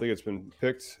see. I don't think it's been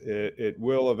picked. It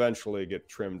will eventually get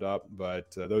trimmed up,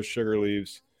 but those sugar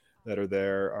leaves that are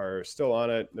there are still on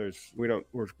it.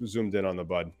 We're zoomed in on the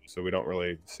bud, so we don't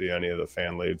really see any of the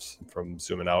fan leaves from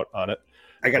zooming out on it.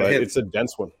 It's a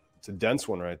dense one. It's a dense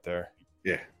one right there.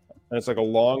 Yeah. And it's like a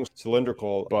long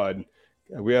cylindrical bud.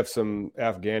 We have some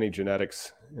Afghani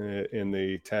genetics in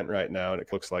the tent right now, and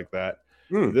it looks like that.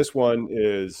 This one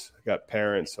got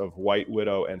parents of White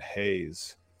Widow and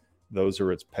Haze. Those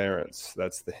are its parents.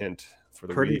 That's the hint for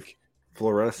the week.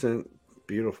 Fluorescent,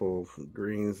 beautiful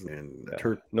greens and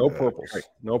no purples.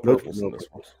 No purples in this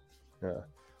one. Yeah.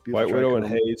 White Widow and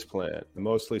Haze plant,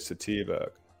 mostly sativa,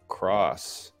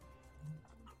 cross.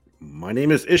 My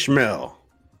name is Ishmael.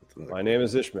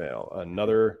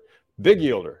 Another big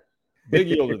yielder. Big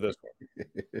yielder this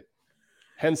one.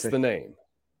 Hence the name.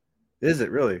 Is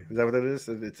it really? Is that what it is?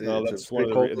 That's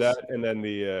one of that, and then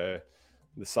the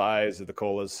size of the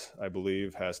colas, I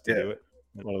believe, has to do it.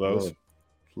 One of those.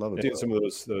 Love it. Doing some of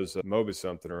those Moby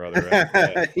something or other.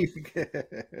 Right?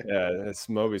 It's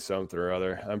Moby something or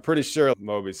other. I'm pretty sure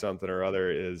Moby something or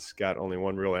other is got only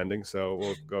one real ending, so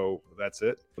we'll go. That's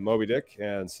it, the Moby Dick,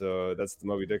 and so that's the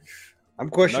Moby Dick. I'm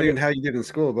questioning how you did in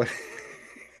school, but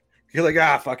you're like,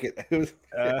 fuck it.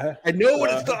 I know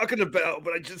what it's talking about,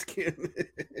 but I just can't.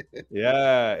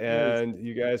 And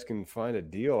you guys can find a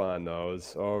deal on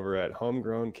those over at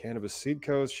Homegrown Cannabis Seed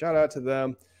Co. Shout out to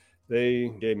them. They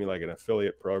gave me like an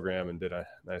affiliate program and did a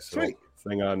nice little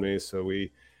thing on me. So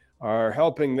we are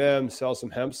helping them sell some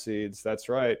hemp seeds. That's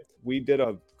right. We did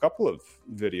a couple of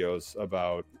videos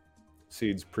about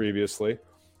seeds previously.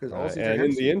 And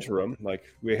in the interim, like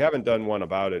we haven't done one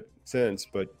about it since,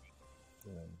 but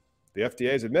the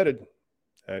FDA has admitted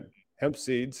that hemp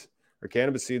seeds or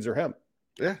cannabis seeds are hemp.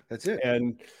 Yeah, that's it.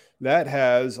 And that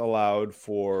has allowed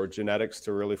for genetics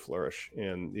to really flourish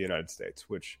in the United States,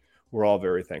 which we're all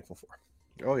very thankful for.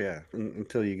 Oh, yeah.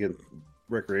 Until you get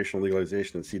recreational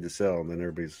legalization and seed to sell, and then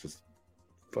everybody's just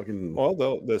fucking... Well,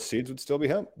 the seeds would still be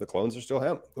hemp. The clones are still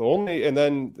hemp. And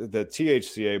then the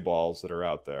THCA balls that are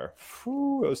out there.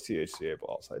 Those THCA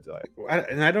balls, I tell you.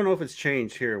 And I don't know if it's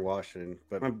changed here in Washington,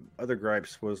 but my other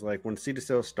gripes was like when seed to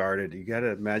sale started, you got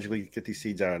to magically get these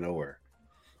seeds out of nowhere.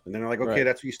 And then they're like, okay,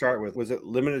 that's what you start with. Was it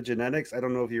limited genetics? I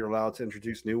don't know if you're allowed to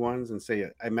introduce new ones and say,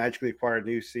 I magically acquired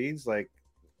new seeds. Like,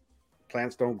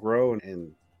 plants don't grow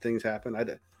and things happen.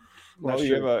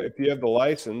 If you have the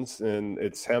license and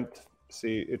it's hemp,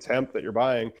 it's hemp that you're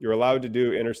buying, you're allowed to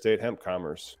do interstate hemp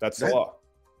commerce. That's the law.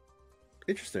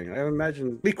 Interesting. I imagine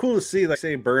it'd be cool to see, like,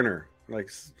 say, Burner, like,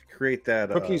 create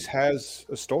that. Cookies has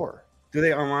a store. Do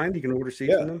they online? You can order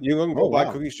seeds from them? You can go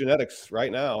buy Cookies Genetics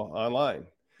right now online,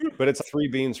 but it's 3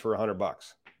 beans for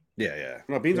 $100. Yeah.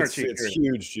 No, beans aren't cheap. It's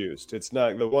huge juiced. It's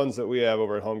not the ones that we have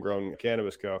over at Homegrown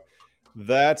Cannabis Co.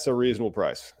 That's a reasonable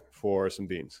price for some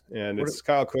beans. And it's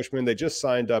Kyle Cushman. They just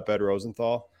signed up Ed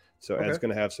Rosenthal. So Ed's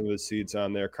going to have some of his seeds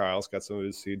on there. Kyle's got some of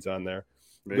his seeds on there.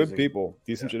 Amazing. Good people,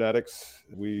 decent genetics.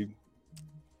 We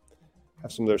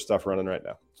have some of their stuff running right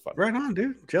now. It's fun. Right on,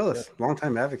 dude. Jealous. Yeah.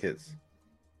 Longtime advocates.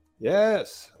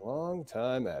 Yes,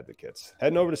 longtime advocates.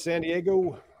 Heading over to San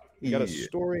Diego. We got a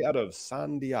story out of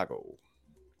San Diego.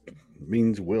 It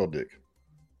means whale dick.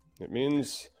 It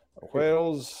means a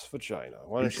whale's vagina.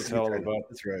 Why don't you tell them about it?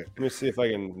 That's right. Let me see if I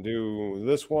can do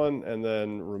this one and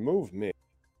then remove me.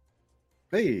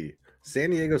 Hey,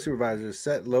 San Diego supervisors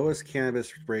set lowest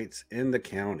cannabis rates in the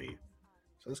county.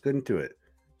 So let's get into it.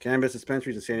 Cannabis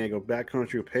dispensaries in San Diego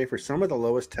backcountry will pay for some of the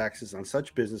lowest taxes on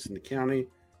such business in the county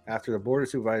after the board of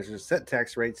supervisors set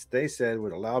tax rates they said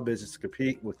would allow business to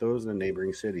compete with those in the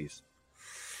neighboring cities.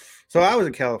 So I was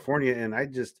in California, and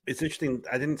it's interesting.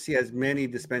 I didn't see as many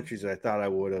dispensaries as I thought I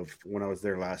would have when I was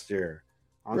there last year.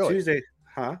 On Tuesday,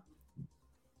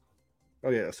 Oh,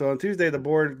 yeah. So on Tuesday, the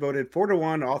board voted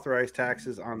 4-1 to authorize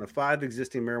taxes on the 5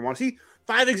 existing marijuana. See,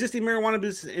 5 existing marijuana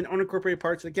businesses in unincorporated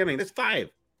parts of the county. That's 5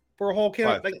 for a whole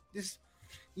county. Like this,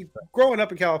 growing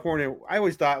up in California, I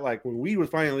always thought, like, when weed was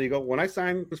finally legal, when I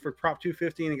signed was for Prop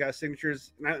 250 and got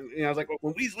signatures, and I was like, well,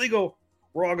 when weed's legal,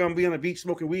 we're all going to be on the beach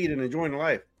smoking weed and enjoying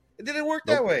life. It didn't work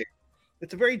that way.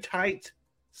 It's a very tight,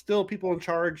 still people in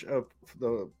charge of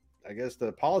the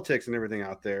politics and everything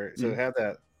out there. So to have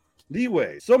that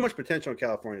leeway, so much potential in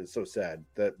California is so sad.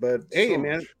 But hey,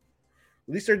 man, at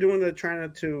least they're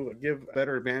trying to give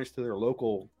better advantage to their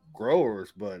local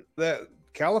growers. But that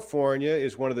California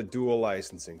is one of the dual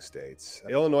licensing states.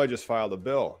 Illinois just filed a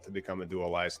bill to become a dual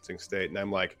licensing state. And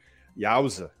I'm like,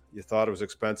 yowza, you thought it was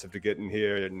expensive to get in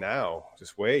here. Now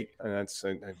just wait. And that's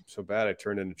so bad I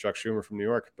turned into Chuck Schumer from New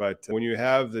York. But when you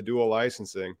have the dual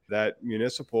licensing, that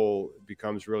municipal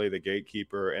becomes really the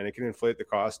gatekeeper, and it can inflate the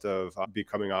cost of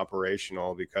becoming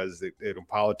operational because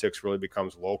politics really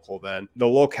becomes local then. The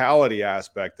locality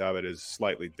aspect of it is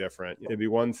slightly different. It'd be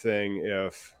one thing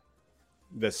if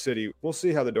the city, we'll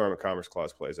see how the Dormant Commerce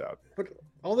Clause plays out. But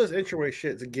all this entryway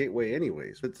shit is a gateway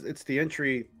anyways. It's the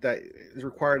entry that is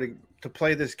required to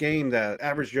play this game that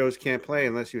average Joes can't play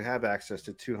unless you have access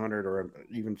to $200 or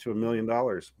even to $1 million.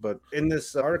 But in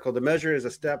this article, the measure is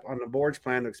a step on the board's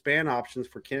plan to expand options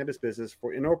for cannabis business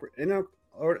for unincorporated,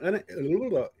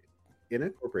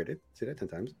 say that 10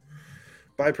 times.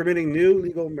 By permitting new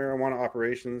legal marijuana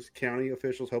operations, county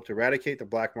officials hope to eradicate the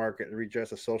black market and redress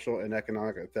the social and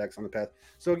economic effects on the path.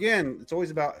 So again, it's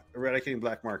always about eradicating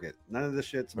black market. None of this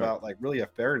shit's about like really a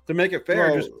fair. To make it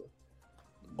fair, just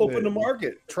open the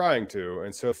market. Trying to.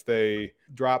 And so if they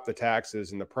drop the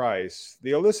taxes and the price,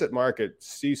 the illicit market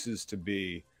ceases to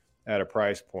be at a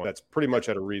price point that's pretty much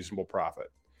at a reasonable profit.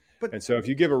 And so if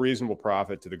you give a reasonable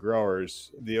profit to the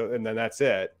growers, and then that's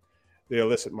it, the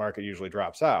illicit market usually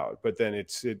drops out. But then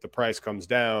the price comes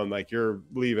down, like you're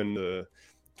leaving the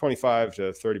 $25 to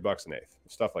 $30 an eighth,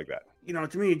 stuff like that. You know,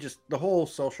 to me, just the whole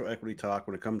social equity talk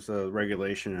when it comes to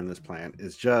regulation in this plant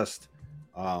is just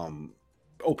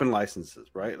open licenses,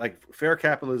 right? Like fair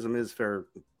capitalism is fair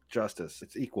justice.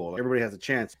 It's equal. Everybody has a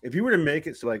chance. If you were to make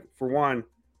it so, like, for one,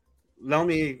 let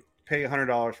me pay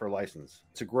 $100 for a license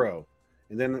to grow.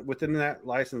 And then within that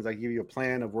license, I give you a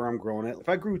plan of where I'm growing it. If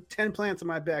I grew 10 plants in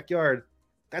my backyard,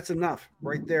 that's enough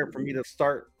right there for me to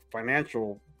start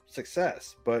financial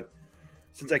success. But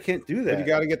since I can't do that, but you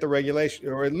got to get the regulation,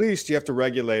 or at least you have to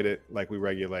regulate it like we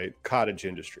regulate cottage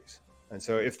industries. And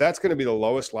so if that's going to be the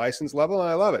lowest license level, and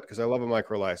I love it because I love a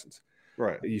micro license.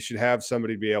 Right. You should have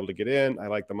somebody be able to get in. I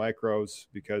like the micros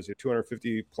because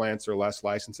 250 plants or less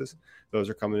licenses, those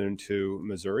are coming into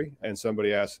Missouri. And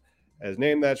somebody asked, has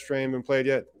named that strain been played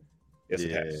yet? Yes,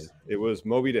 it has. It was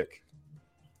Moby Dick.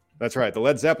 That's right. The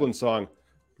Led Zeppelin song,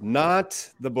 not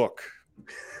the book.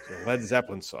 The Led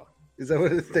Zeppelin song. Is that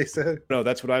what they said? No,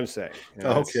 that's what I'm saying.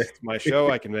 Okay. It's my show.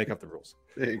 I can make up the rules.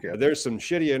 There you go. There's some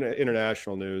shitty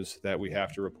international news that we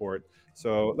have to report.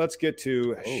 So let's get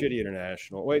to shitty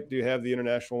international. Wait, do you have the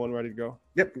international one ready to go?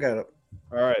 Yep, got it.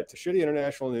 All right. To shitty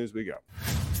international news we go.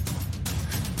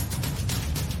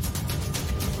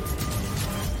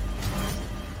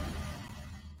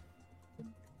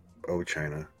 Oh,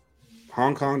 China.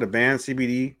 Hong Kong to ban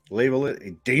CBD, label it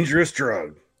a dangerous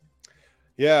drug.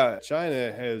 Yeah, China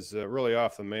is really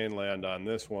off the mainland on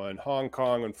this one. Hong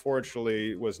Kong,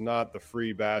 unfortunately, was not the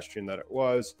free bastion that it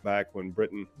was back when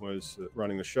Britain was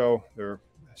running the show. Their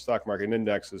stock market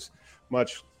index is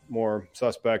much more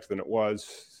suspect than it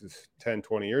was 10,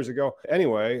 20 years ago.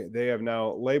 Anyway, they have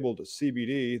now labeled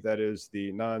CBD, that is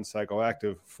the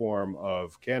non-psychoactive form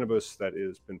of cannabis that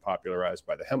has been popularized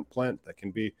by the hemp plant that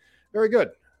can be very good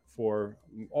for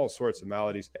all sorts of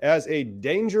maladies, as a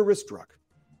dangerous drug.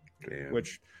 Damn.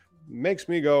 Which makes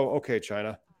me go, okay,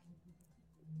 China,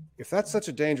 if that's such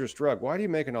a dangerous drug, why are you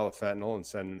making all the fentanyl and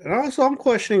sending? And also, I'm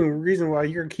questioning the reason why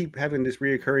you're going to keep having this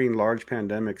reoccurring large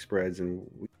pandemic spreads, and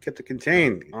we kept it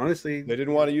contained. Honestly, they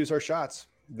didn't want to use our shots.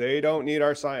 They don't need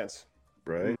our science,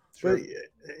 right? Sure. But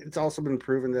it's also been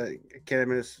proven that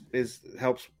cannabis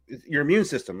helps your immune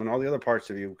system and all the other parts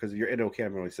of you because of your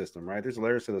endocannabinoid system, right? There's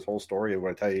layers to this whole story of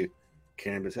what I tell you.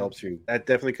 Cannabis helps you. That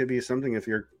definitely could be something if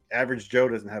your average Joe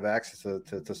doesn't have access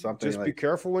to something. Just be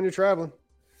careful when you're traveling.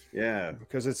 Yeah.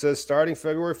 Because it says starting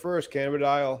February 1st,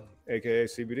 cannabidiol, aka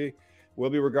CBD, will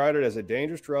be regarded as a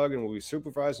dangerous drug and will be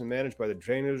supervised and managed by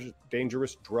the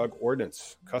Dangerous Drug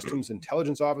Ordinance. Customs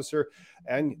Intelligence Officer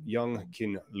and Young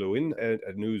Kin Lewin at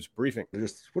a news briefing.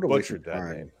 Just what a waste of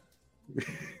time.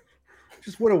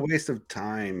 Just what a waste of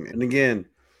time. And again,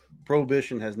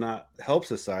 prohibition has not helped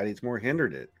society; it's more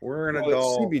hindered it. We're in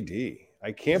CBD.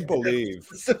 I can't believe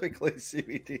specifically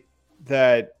CBD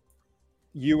that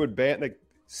you would ban.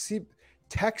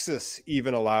 Texas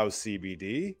even allows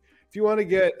CBD. If you want to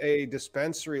get a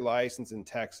dispensary license in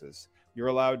Texas, you're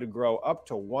allowed to grow up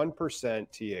to 1%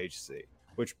 THC,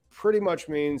 which pretty much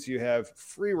means you have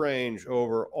free range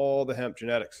over all the hemp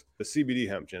genetics, the CBD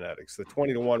hemp genetics, the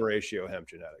 20-to-1 ratio hemp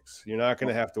genetics. You're not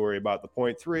going to have to worry about the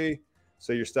 0.3.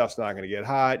 So your stuff's not going to get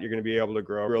hot. You're going to be able to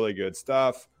grow really good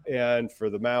stuff. And for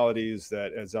the maladies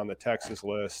that is on the Texas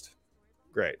list,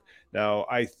 great. Now,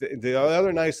 the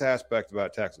other nice aspect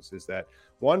about Texas is that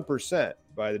 1%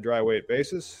 by the dry weight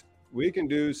basis, we can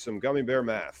do some gummy bear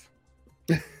math.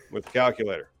 with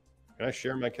calculator. Can I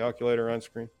share my calculator on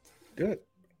screen? Good.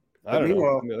 I don't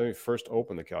know. Let me first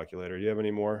open the calculator. Do you have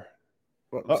any more?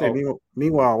 Well,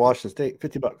 meanwhile, Washington State,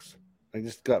 $50. I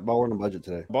just got Baller on a budget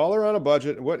today. Baller on a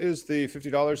budget. What is the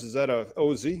 $50? Is that a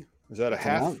OZ? Is that a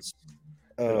half?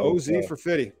 An OZ for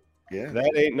 50. Yeah. That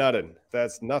ain't nothing.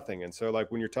 That's nothing. And so, like,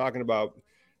 when you're talking about,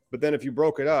 but then if you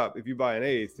broke it up, if you buy an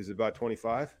eighth, is it about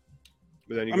 25?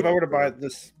 But then I'm about to buy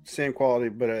this same quality,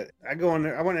 but I go in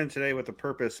there. I went in today with a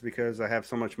purpose because I have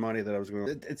so much money that I was going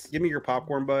to. It's give me your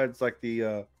popcorn buds, like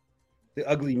the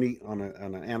ugly meat on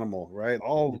an animal, right?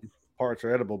 All parts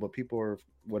are edible, but people are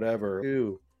whatever.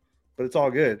 Ew. But it's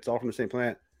all good. It's all from the same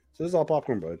plant. So this is all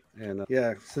popcorn bud. And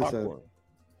since I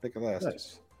think it last.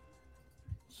 Nice.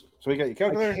 So you got your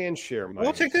calculator? I can share mine.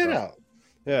 We'll check that out.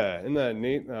 Yeah, isn't that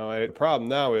neat? No, the problem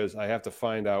now is I have to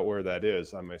find out where that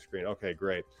is on my screen. Okay,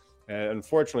 great. And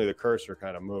unfortunately, the cursor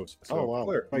kind of moves. So wow.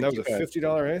 Clear. And that was a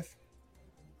 $50 eighth?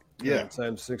 Yeah.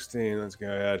 Times 16. Let's go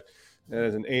ahead. That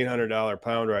is an $800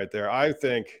 pound right there. I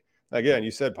think, again,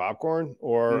 you said popcorn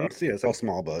or... See, it's all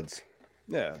small buds.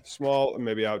 Yeah, small,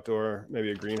 maybe outdoor,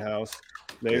 maybe a greenhouse.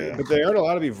 But they aren't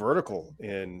allowed to be vertical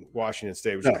in Washington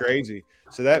State, which is crazy.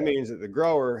 So that means that the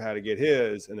grower had to get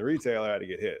his and the retailer had to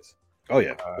get his. Oh,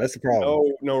 yeah. That's the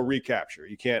problem. No recapture.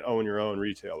 You can't own your own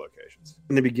retail locations.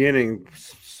 In the beginning,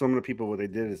 some of the people, what they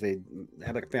did is they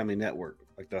had like a family network.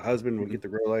 Like the husband would get the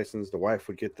grow license, the wife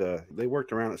would get they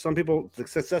worked around it. Some people, the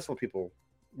successful people,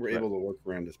 were able to work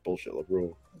around this bullshit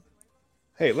rule.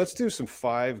 Hey, let's do some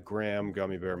 5-gram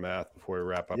gummy bear math before we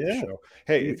wrap up the show.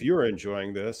 Hey, if you're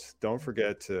enjoying this, don't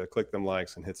forget to click them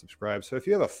likes and hit subscribe. So if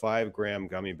you have a 5-gram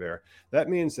gummy bear, that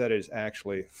means that it is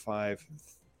actually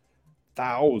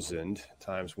 5,000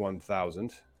 times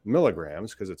 1,000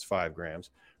 milligrams because it's 5 grams,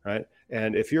 right?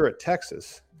 And if you're at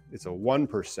Texas, it's a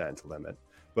 1% limit.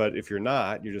 But if you're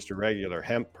not, you're just a regular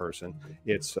hemp person,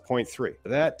 it's 0.3.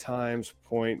 That times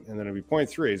and then it'll be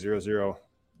 0.3003.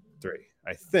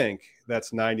 I think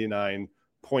that's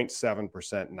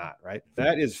 99.7% not, right?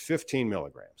 That is 15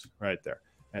 milligrams right there.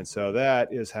 And so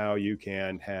that is how you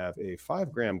can have a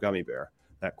 5-gram gummy bear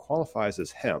that qualifies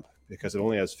as hemp because it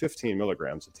only has 15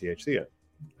 milligrams of THC in it.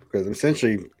 Because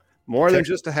essentially more than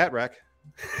just a hat rack.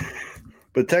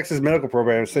 But Texas medical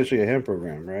program is essentially a hemp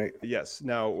program, right? Yes.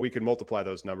 Now we can multiply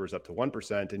those numbers up to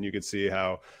 1%, and you can see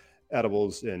how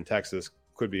edibles in Texas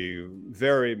could be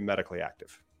very medically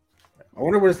active. I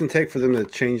wonder what it's going to take for them to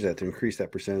change that, to increase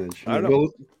that percentage. I don't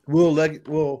know.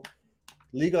 Will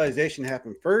legalization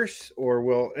happen first, or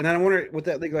and I wonder with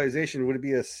that legalization, would it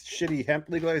be a shitty hemp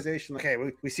legalization? Okay,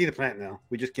 we see the plant now.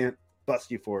 We just can't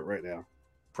bust you for it right now.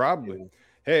 Probably. Yeah.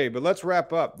 Hey, but let's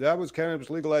wrap up. That was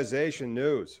cannabis legalization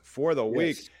news for the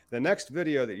week. The next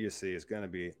video that you see is going to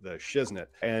be the shiznit.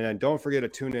 And don't forget to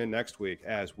tune in next week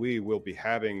as we will be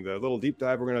having the little deep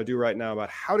dive we're going to do right now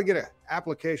about how to get an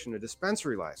application, a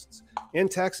dispensary license in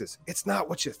Texas. It's not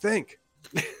what you think.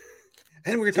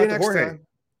 And we're going to talk to Jorge.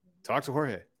 Talk to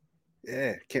Jorge.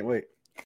 Yeah, can't wait.